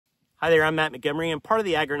Hi there, I'm Matt Montgomery. I'm part of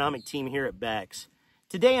the agronomic team here at Beck's.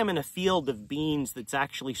 Today I'm in a field of beans that's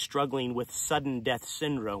actually struggling with sudden death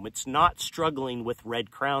syndrome. It's not struggling with red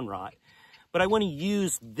crown rot. But I want to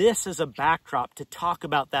use this as a backdrop to talk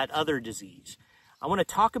about that other disease. I want to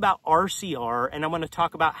talk about RCR, and I want to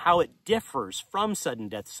talk about how it differs from sudden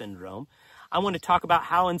death syndrome. I want to talk about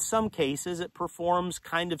how in some cases it performs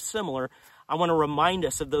kind of similar. I want to remind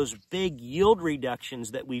us of those big yield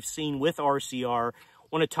reductions that we've seen with RCR.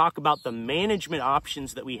 I want to talk about the management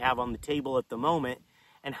options that we have on the table at the moment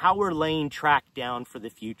and how we're laying track down for the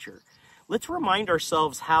future. Let's remind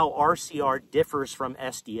ourselves how RCR differs from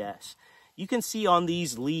SDS. You can see on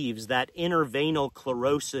these leaves that interveinal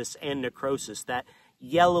chlorosis and necrosis, that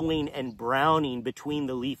yellowing and browning between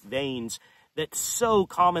the leaf veins that's so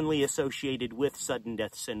commonly associated with sudden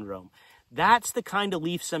death syndrome. That's the kind of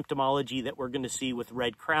leaf symptomology that we're going to see with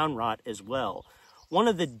red crown rot as well. One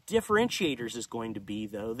of the differentiators is going to be,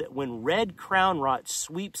 though, that when red crown rot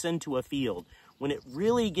sweeps into a field, when it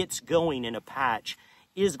really gets going in a patch,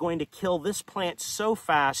 it is going to kill this plant so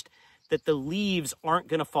fast that the leaves aren't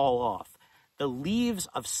going to fall off. The leaves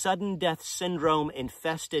of sudden death syndrome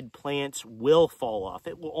infested plants will fall off.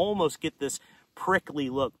 It will almost get this prickly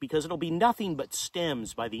look because it'll be nothing but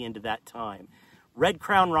stems by the end of that time. Red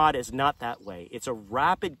crown rot is not that way. It's a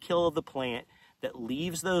rapid kill of the plant that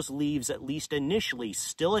leaves those leaves, at least initially,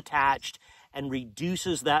 still attached and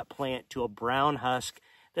reduces that plant to a brown husk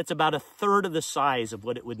that's about a third of the size of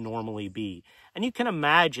what it would normally be. And you can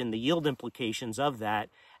imagine the yield implications of that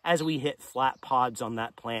as we hit flat pods on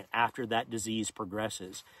that plant after that disease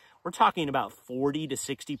progresses. We're talking about 40 to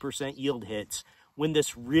 60% yield hits when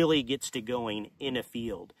this really gets to going in a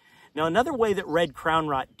field. Now, another way that red crown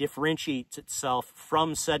rot differentiates itself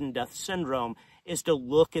from sudden death syndrome is to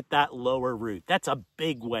look at that lower root. That's a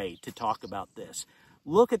big way to talk about this.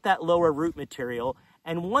 Look at that lower root material,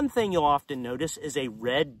 and one thing you'll often notice is a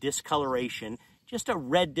red discoloration, just a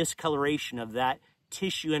red discoloration of that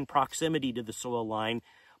tissue in proximity to the soil line.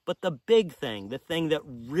 But the big thing, the thing that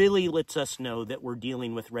really lets us know that we're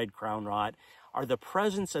dealing with red crown rot, are the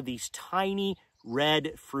presence of these tiny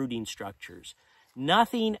red fruiting structures.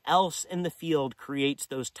 Nothing else in the field creates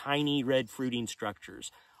those tiny red fruiting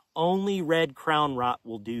structures. Only red crown rot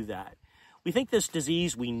will do that. We think this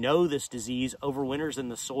disease, we know this disease overwinters in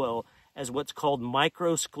the soil as what's called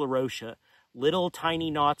Microsclerosia, little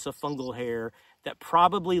tiny knots of fungal hair that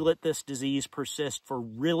probably let this disease persist for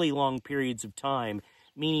really long periods of time,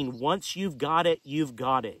 meaning once you've got it, you've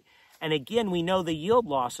got it. And again, we know the yield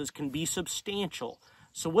losses can be substantial.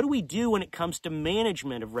 So what do we do when it comes to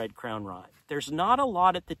management of red crown rot? There's not a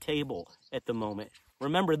lot at the table at the moment.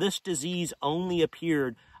 Remember, this disease only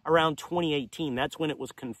appeared around 2018. That's when it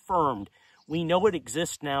was confirmed. We know it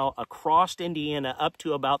exists now across Indiana up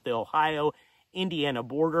to about the Ohio-Indiana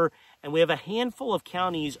border, and we have a handful of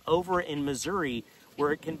counties over in Missouri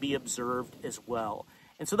where it can be observed as well.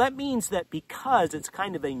 And so that means that because it's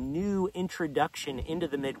kind of a new introduction into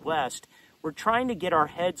the Midwest, we're trying to get our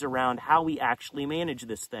heads around how we actually manage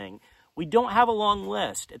this thing. We don't have a long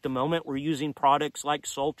list. At the moment, we're using products like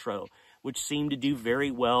Sultro, which seem to do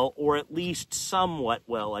very well, or at least somewhat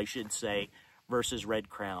well, I should say, versus red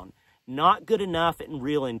crown. Not good enough in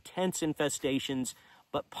real intense infestations,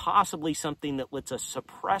 but possibly something that lets us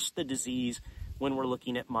suppress the disease when we're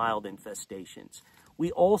looking at mild infestations.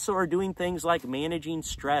 We also are doing things like managing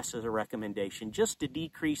stress as a recommendation, just to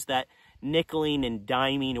decrease that nickeling and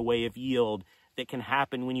diming away of yield that can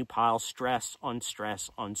happen when you pile stress on stress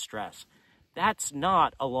on stress. That's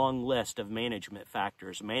not a long list of management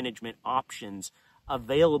factors, management options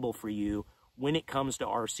available for you when it comes to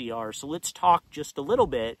RCR. So let's talk just a little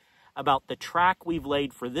bit about the track we've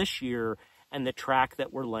laid for this year and the track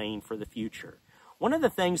that we're laying for the future. One of the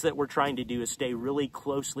things that we're trying to do is stay really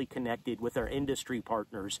closely connected with our industry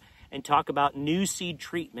partners and talk about new seed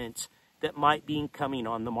treatments that might be coming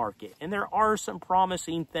on the market. And there are some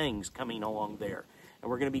promising things coming along there.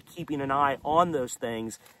 And we're going to be keeping an eye on those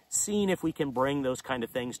things, seeing if we can bring those kind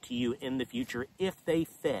of things to you in the future if they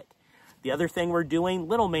fit. The other thing we're doing,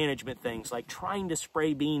 little management things like trying to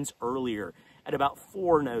spray beans earlier at about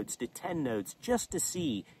 4 nodes to 10 nodes just to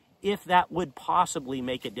see if that would possibly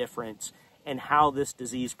make a difference in how this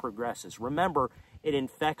disease progresses. Remember, it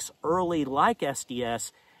infects early like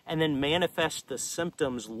SDS and then manifests the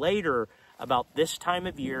symptoms later about this time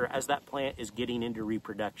of year as that plant is getting into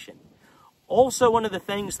reproduction. Also, one of the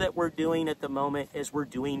things that we're doing at the moment is we're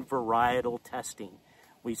doing varietal testing.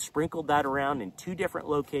 We've sprinkled that around in 2 different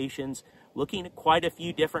locations, looking at quite a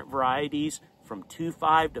few different varieties from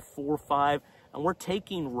 2.5 to 4.5, and we're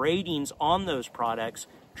taking ratings on those products,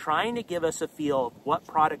 trying to give us a feel of what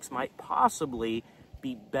products might possibly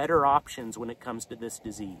be better options when it comes to this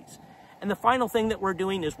disease. And the final thing that we're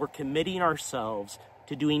doing is we're committing ourselves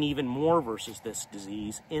to doing even more versus this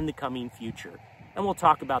disease in the coming future. And we'll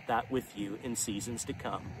talk about that with you in seasons to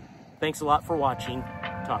come. Thanks a lot for watching.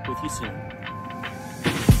 Talk with you soon.